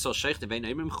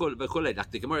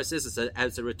the Gemara says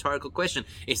as a rhetorical question,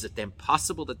 is it then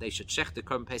possible that they should shech the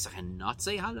Korban Pesach and not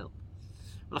say Hallel?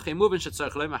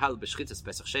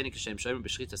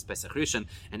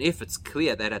 And if it's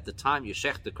clear that at the time you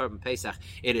shech the Korban Pesach,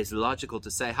 it is logical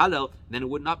to say Hallel, then it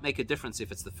would not make a difference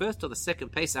if it's the first or the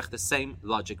second Pesach, the same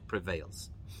logic prevails.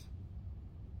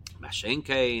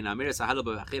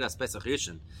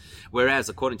 Whereas,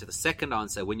 according to the second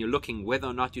answer, when you're looking whether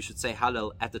or not you should say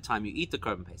Hallel at the time you eat the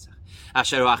Korban Pesach,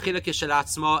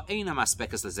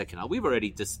 we've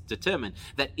already determined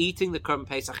that eating the Korban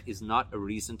Pesach is not a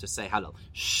reason to say Hallel.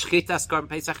 Shchitas Korban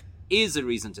Pesach is a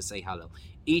reason to say Hallel.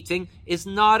 Eating is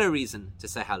not a reason to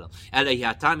say Hallel.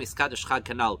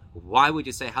 Why would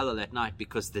you say Hallel at night?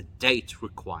 Because the date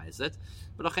requires it.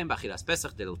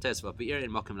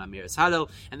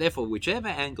 And therefore, whichever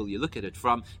angle you look at it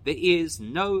from, there is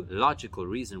no logical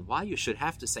reason why you should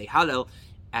have to say Hallel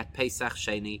at Pesach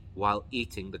Sheni while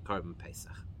eating the Korban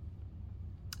Pesach.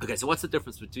 Okay, so what's the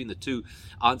difference between the two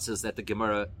answers that the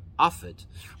Gemara offered?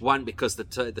 One, because the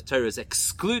Torah is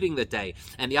excluding the day,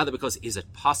 and the other because is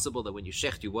it possible that when you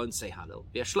shecht you won't say Hallel?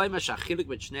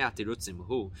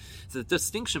 So the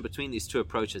distinction between these two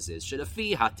approaches is, if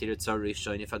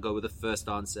I go with the first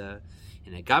answer,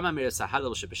 when I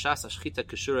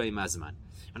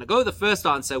go with the first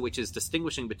answer, which is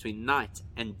distinguishing between night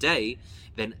and day,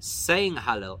 then saying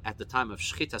Hallel at the time of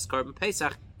Shchitas Korban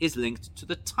Pesach is linked to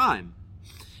the time.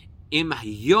 Im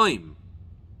Hayom,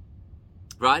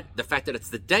 right? The fact that it's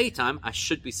the daytime, I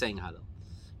should be saying Hallel,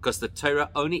 because the Torah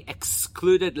only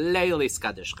excluded Leil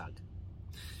Iskadesh Chag.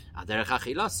 Aderech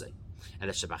Achilase,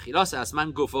 Ele Shebachilase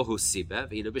Azman Gufo Hu Sibe,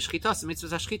 V'ilu B'Shchitas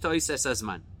Mitzvah Shchita Oises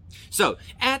Azman. So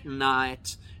at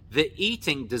night, the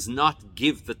eating does not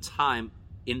give the time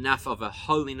enough of a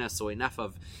holiness or enough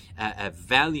of a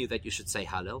value that you should say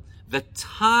Hallel. The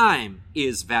time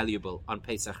is valuable on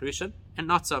Pesach Rishon and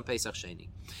not so on Pesach Sheni.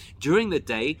 During the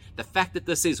day, the fact that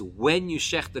this is when you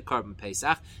shech the Korban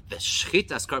Pesach, the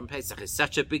Shchitas Korban Pesach is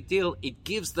such a big deal, it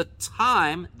gives the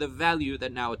time the value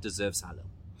that now it deserves Hallel.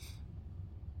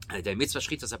 The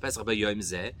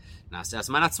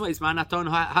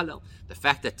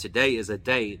fact that today is a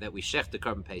day that we shech the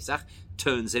Korban Pesach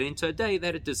turns it into a day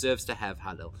that it deserves to have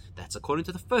Hallel. That's according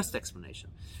to the first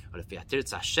explanation.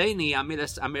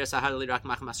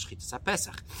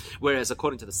 Whereas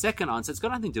according to the second answer, it's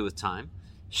got nothing to do with time.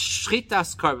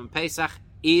 Shchitas Korban Pesach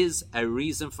is a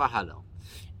reason for Hallel.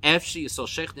 Is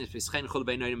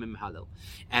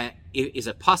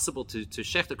it possible to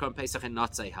shech the Korban Pesach and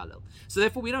not say Hallel? So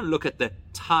therefore, we don't look at the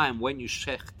time when you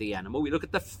shech the animal. We look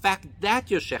at the fact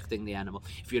that you're shechting the animal.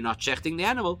 If you're not shechting the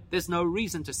animal, there's no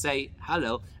reason to say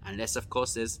Hallel, unless, of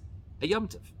course, there's a Yom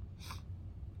Tov.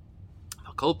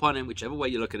 Whichever way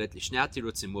you look at it,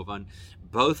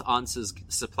 both answers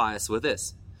supply us with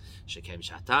this.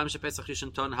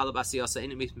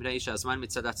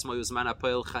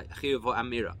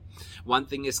 One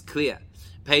thing is clear.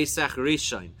 Pesach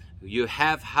Rishon, you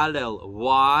have Hallel.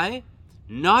 Why?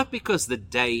 Not because the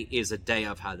day is a day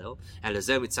of Hallel. The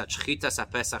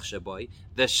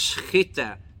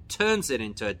Shechita turns it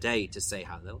into a day to say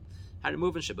Hallel. You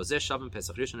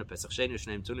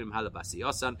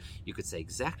could say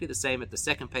exactly the same at the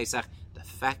second Pesach. The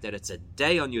fact that it's a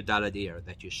day on Yudalad Iyar,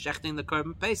 that you're shechting the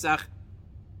Korban Pesach,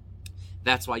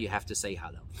 that's why you have to say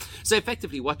Hallel. So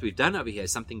effectively what we've done over here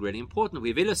is something really important.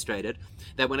 We've illustrated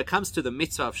that when it comes to the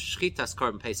mitzvah of Shchitas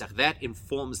Korban Pesach, that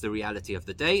informs the reality of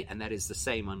the day, and that is the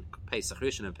same on Pesach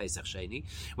Rishon and Pesach Sheni.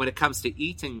 When it comes to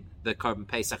eating the Korban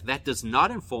Pesach, that does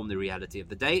not inform the reality of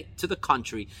the day. To the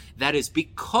contrary, that is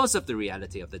because of the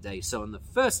reality of the day. So on the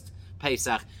first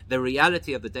Pesach, the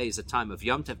reality of the day is a time of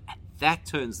Yom Tov, and that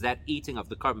turns that eating of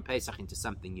the Korban Pesach into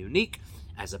something unique,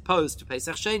 as opposed to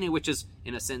Pesach Sheni, which is,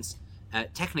 in a sense,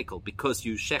 technical, because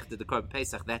you shechted the Korban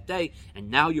Pesach that day,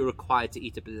 and now you're required to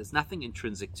eat it, but there's nothing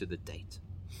intrinsic to the date.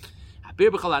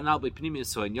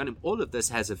 All of this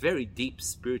has a very deep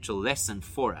spiritual lesson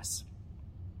for us,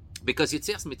 because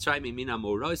Yetzias Mitzrayim min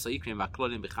ha-Moroi Yikrim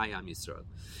v'Klolim b'Chai Am Yisrael.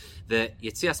 The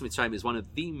Yetzias Mitzrayim is one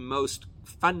of the most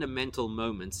fundamental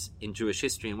moments in Jewish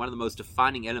history, and one of the most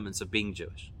defining elements of being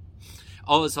Jewish.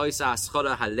 That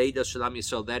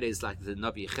is, like the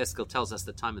Navi Yecheskel tells us,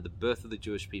 the time of the birth of the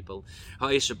Jewish people.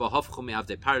 It's the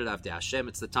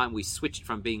time we switched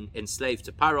from being enslaved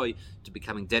to Paroi to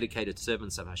becoming dedicated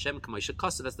servants of Hashem. As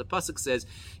the Pasuk says,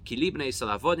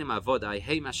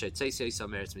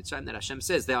 that Hashem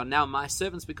says, they are now my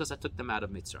servants because I took them out of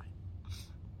Mitzrayim.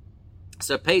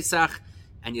 So Pesach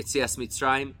and Yetzias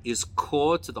Mitzrayim is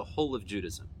core to the whole of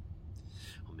Judaism.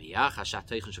 So if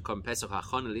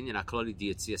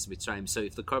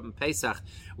the Korban Pesach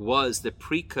was the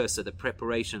precursor, the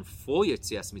preparation for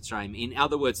Yetzias Mitzrayim, in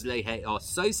other words,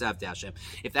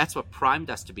 if that's what primed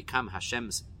us to become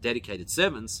Hashem's dedicated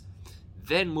servants,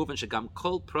 then then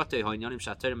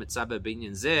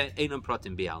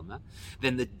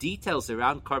the details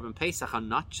around Korban Pesach are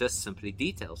not just simply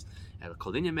details. Every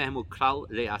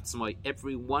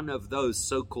one of those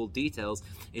so-called details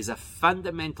is a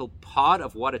fundamental part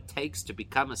of what it takes to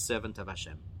become a servant of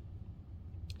Hashem.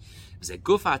 That's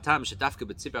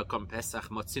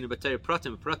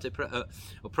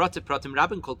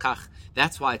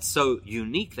why it's so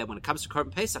unique that when it comes to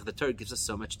Korban Pesach, the Torah gives us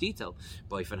so much detail.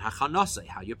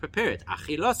 How you prepare it,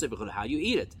 how you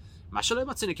eat it, which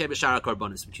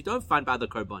you don't find by the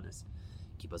Korbanos.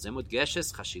 Because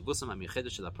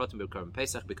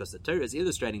the Torah is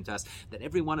illustrating to us that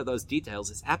every one of those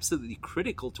details is absolutely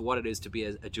critical to what it is to be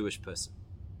a Jewish person.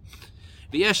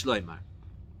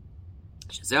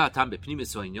 So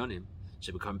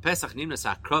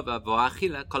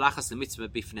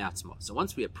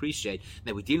once we appreciate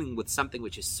that we're dealing with something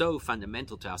which is so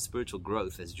fundamental to our spiritual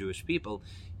growth as Jewish people,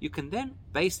 you can then,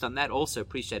 based on that, also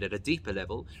appreciate at a deeper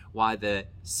level why the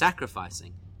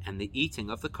sacrificing and the eating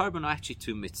of the korban are actually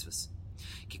two mitzvahs.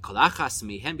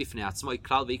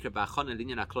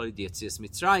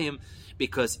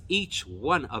 Because each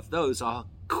one of those are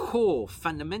core,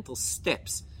 fundamental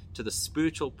steps to the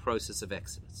spiritual process of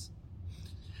Exodus.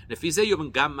 In fact,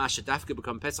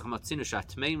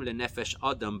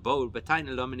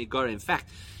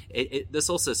 this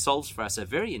also solves for us a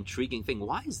very intriguing thing.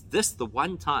 Why is this the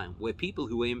one time where people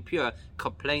who were impure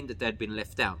complained that they had been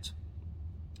left out?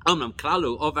 They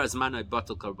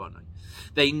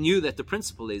knew that the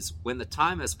principle is, when the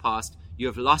time has passed, you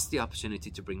have lost the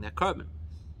opportunity to bring that korban.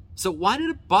 So why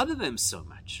did it bother them so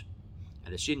much?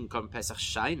 And the Korban Pesach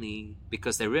shiny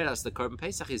because they realized the Korban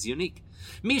Pesach is unique.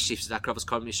 Let's say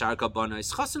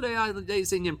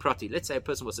a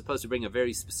person was supposed to bring a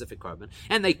very specific korban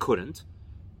and they couldn't.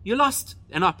 You lost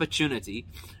an opportunity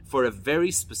for a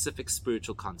very specific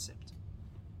spiritual concept.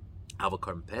 Aber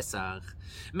Korban Pesach,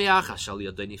 the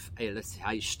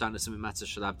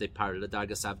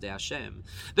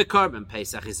Korban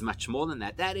Pesach is much more than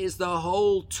that. That is the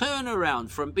whole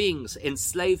turnaround from being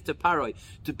enslaved to Paroi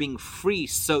to being free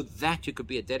so that you could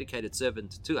be a dedicated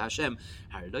servant to Hashem.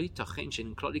 No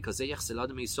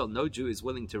Jew is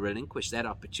willing to relinquish that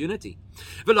opportunity.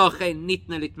 That's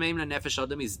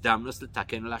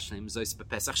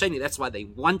why they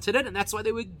wanted it, and that's why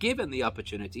they were given the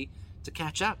opportunity to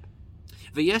catch up.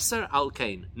 V'yeser al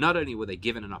kain, not only were they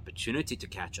given an opportunity to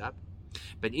catch up,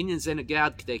 but if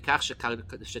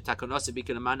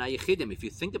you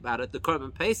think about it, the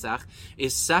Korban Pesach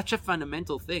is such a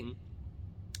fundamental thing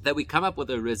that we come up with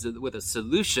a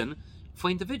solution for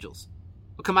individuals.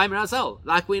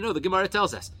 Like we know, the Gemara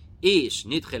tells us,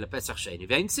 that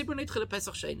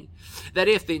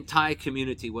if the entire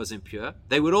community was impure,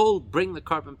 they would all bring the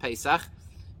Korban Pesach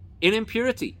in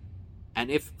impurity. And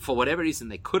if, for whatever reason,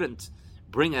 they couldn't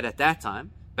bring it at that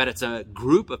time, but it's a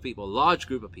group of people, large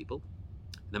group of people,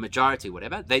 the majority,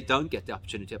 whatever, they don't get the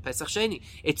opportunity of Pesach Sheni.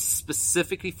 It's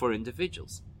specifically for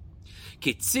individuals. So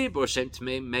let's say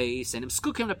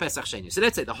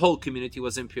the whole community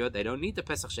was impure, they don't need the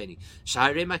Pesach Sheni.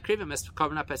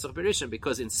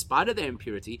 Because in spite of their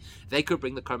impurity, they could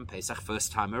bring the Korban Pesach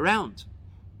first time around.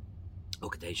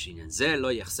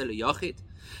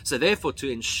 So therefore, to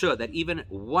ensure that even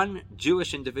one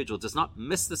Jewish individual does not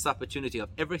miss this opportunity of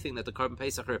everything that the Korban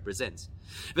Pesach represents,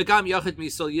 in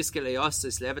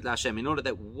order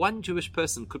that one Jewish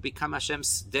person could become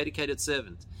Hashem's dedicated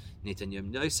servant,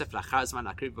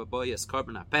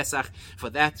 for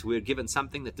that we're given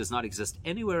something that does not exist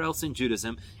anywhere else in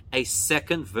Judaism, a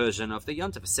second version of the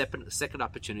Yontif, a second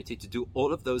opportunity to do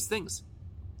all of those things.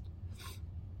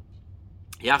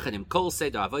 And of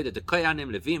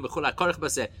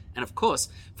course,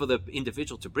 for the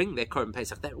individual to bring their Korban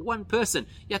Pesach, that one person,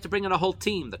 you have to bring in a whole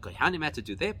team. The Kohanim had to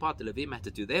do their part, the Levim had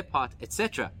to do their part,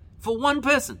 etc. For one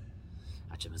person.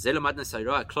 Which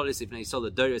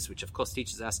of course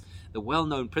teaches us the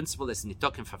well-known principle is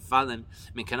nitokin verfallen,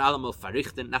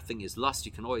 nothing is lost,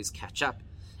 you can always catch up.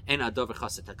 You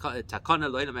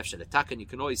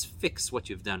can always fix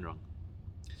what you've done wrong.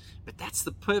 But that's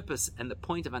the purpose and the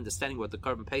point of understanding what the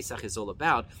Korban Pesach is all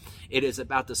about. It is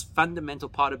about this fundamental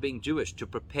part of being Jewish, to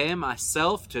prepare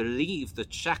myself to leave the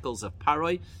shackles of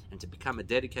Paroi and to become a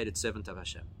dedicated servant of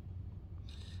Hashem.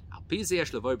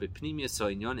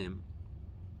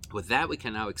 With that, we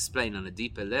can now explain on a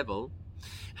deeper level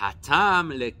now,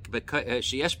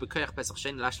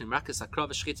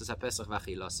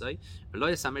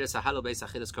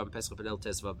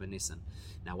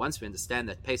 once we understand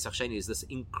that Pesach Sheni is this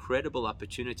incredible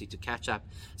opportunity to catch up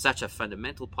such a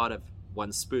fundamental part of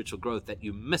one's spiritual growth that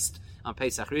you missed on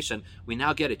Pesach Rishon, we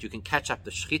now get it. You can catch up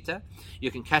the Shechita, you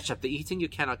can catch up the eating, you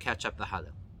cannot catch up the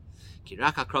Halal.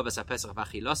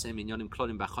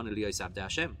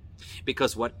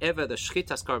 Because whatever the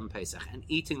Shchitas Korban Pesach and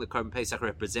eating the Korban Pesach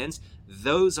represents,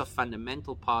 those are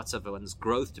fundamental parts of one's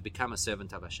growth to become a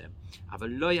servant of Hashem.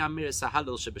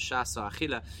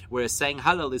 Whereas saying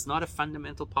Halal is not a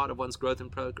fundamental part of one's growth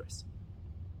and progress.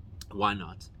 Why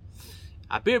not?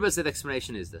 The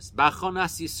explanation is this. In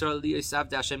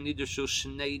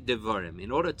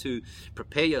order to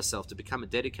prepare yourself to become a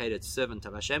dedicated servant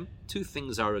of Hashem, two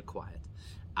things are required.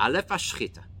 Aleph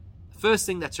Shchita. The first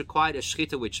thing that's required is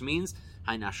Shchita, which means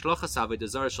they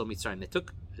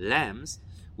took lambs,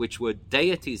 which were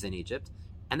deities in Egypt,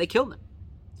 and they killed them.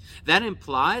 That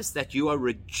implies that you are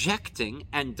rejecting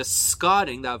and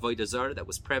discarding the Avodah Zarah that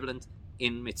was prevalent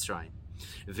in Mitzrayim.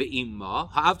 As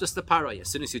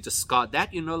soon as you discard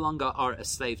that, you no longer are a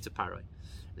slave to Paroi.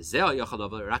 And the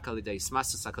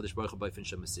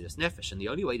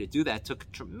only way to do that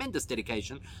took tremendous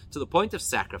dedication to the point of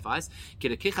sacrifice.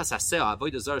 Think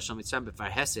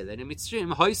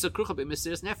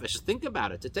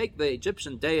about it. To take the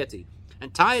Egyptian deity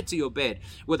and tie it to your bed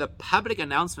with a public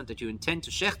announcement that you intend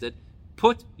to shecht it,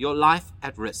 put your life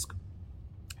at risk.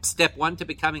 Step one to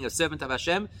becoming a servant of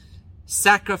Hashem: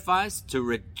 sacrifice to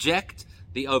reject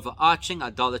the overarching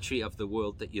idolatry of the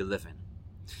world that you live in.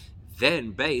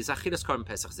 Then, then you have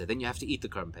to eat the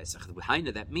Korban Pesach.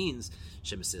 That means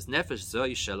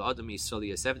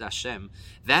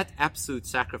that absolute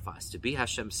sacrifice to be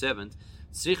Hashem's servant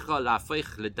has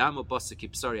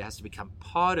to become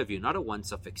part of you, not a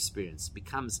once-off experience. It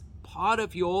becomes part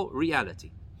of your reality.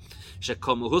 That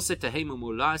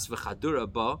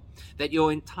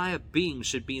your entire being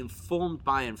should be informed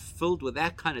by and filled with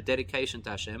that kind of dedication to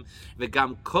Hashem, to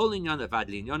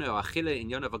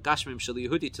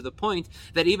the point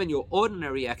that even your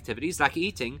ordinary activities like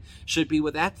eating should be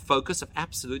with that focus of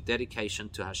absolute dedication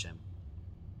to Hashem.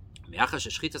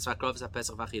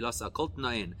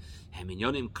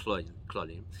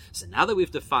 So now that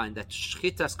we've defined that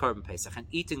shchitas korban pesach and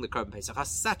eating the korban pesach are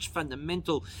such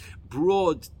fundamental,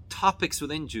 broad topics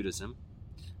within Judaism,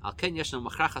 you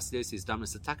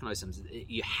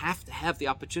have to have the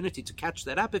opportunity to catch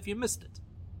that up if you missed it.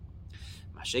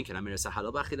 But saying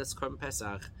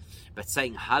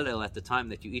Hallel at the time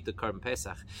that you eat the Korban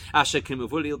Pesach,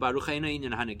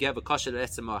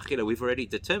 we've already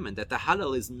determined that the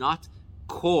Hallel is not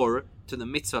core to the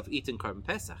mitzvah of eating Korban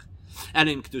Pesach. And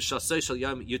in Kedusha Social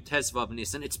Yom Yud Tezvav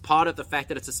Nisan, it's part of the fact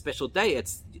that it's a special day.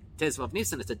 It's Tezvav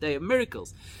Nisan, it's a day of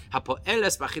miracles.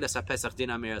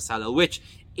 Which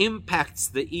impacts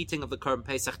the eating of the Korban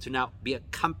Pesach to now be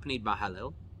accompanied by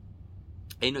Hallel.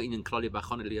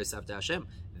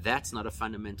 That's not a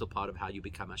fundamental part of how you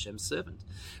become Hashem's servant.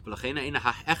 So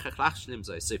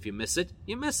if you miss it,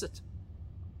 you miss it.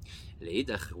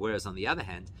 Whereas on the other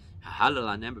hand, but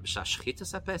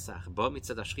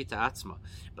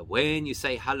when you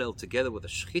say Hallel together with the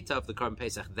Shechita of the Korban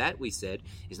Pesach, that we said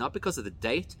is not because of the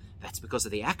date, that's because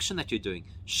of the action that you're doing.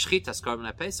 Shechitas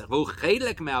Korban Pesach.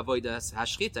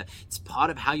 It's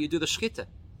part of how you do the Shechita.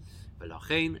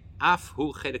 And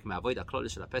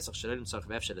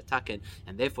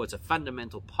therefore it's a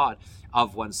fundamental part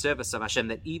of one's service of Hashem,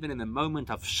 that even in the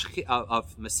moment of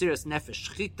Mesiras Nefesh,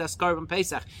 Shechitas Korban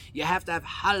Pesach, you have to have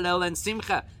Hallel and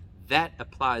Simcha. That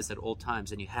applies at all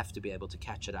times, and you have to be able to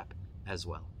catch it up as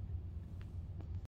well.